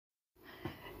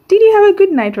Did you have a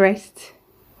good night rest?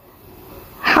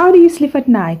 How do you sleep at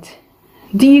night?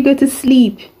 Do you go to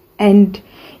sleep and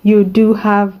you do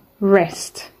have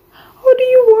rest? Or do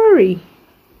you worry?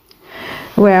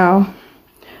 Well,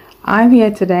 I'm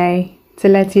here today to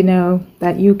let you know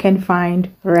that you can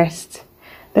find rest.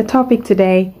 The topic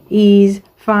today is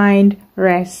find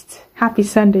rest. Happy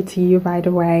Sunday to you, by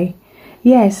the way.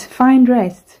 Yes, find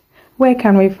rest. Where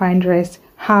can we find rest?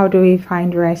 How do we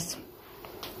find rest?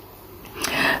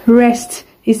 Rest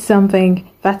is something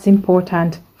that's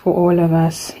important for all of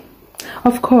us.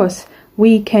 Of course,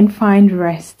 we can find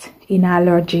rest in our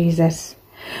Lord Jesus.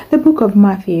 The book of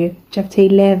Matthew, chapter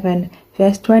 11,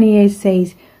 verse 28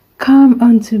 says, "Come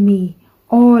unto me,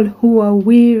 all who are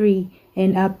weary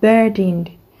and are burdened,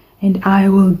 and I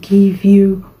will give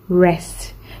you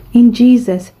rest." In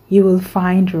Jesus, you will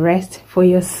find rest for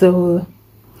your soul.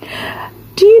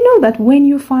 Do you know that when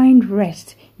you find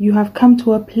rest, you have come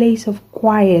to a place of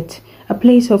quiet, a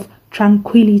place of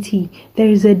tranquility? There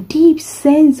is a deep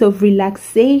sense of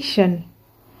relaxation.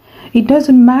 It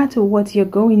doesn't matter what you're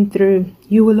going through,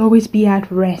 you will always be at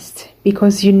rest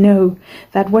because you know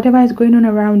that whatever is going on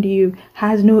around you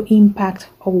has no impact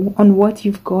on what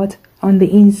you've got on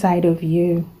the inside of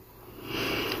you.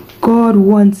 God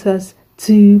wants us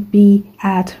to be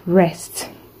at rest.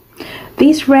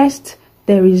 This rest,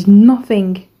 there is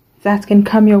nothing that can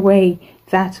come your way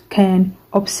that can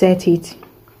upset it.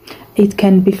 It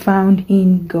can be found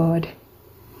in God.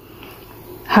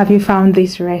 Have you found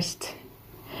this rest?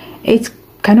 It's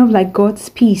kind of like God's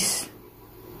peace.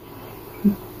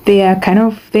 They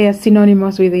are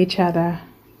synonymous with each other.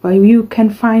 But you can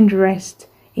find rest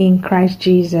in Christ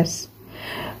Jesus.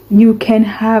 You can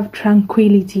have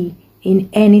tranquility in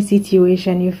any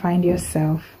situation you find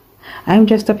yourself. I'm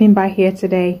just stopping by here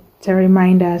today to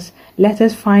remind us, let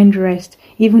us find rest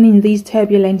even in these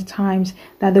turbulent times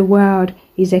that the world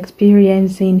is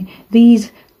experiencing,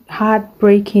 these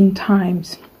heartbreaking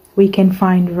times. We can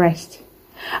find rest.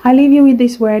 I leave you with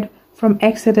this word from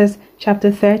Exodus chapter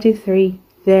 33,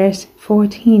 verse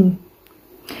 14.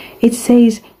 It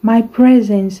says, "My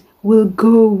presence will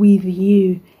go with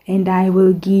you and I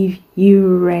will give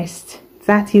you rest."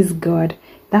 That is God.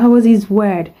 That was his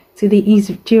word to the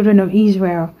children of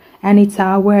Israel, and it's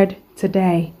our word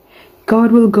today.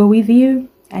 God will go with you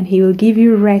and he will give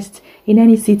you rest in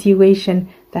any situation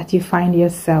that you find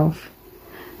yourself.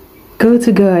 Go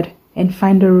to God and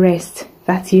find the rest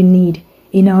that you need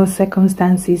in all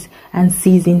circumstances and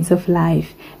seasons of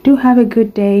life. Do have a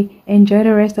good day. Enjoy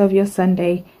the rest of your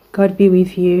Sunday. God be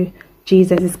with you.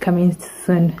 Jesus is coming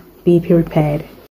soon. Be prepared.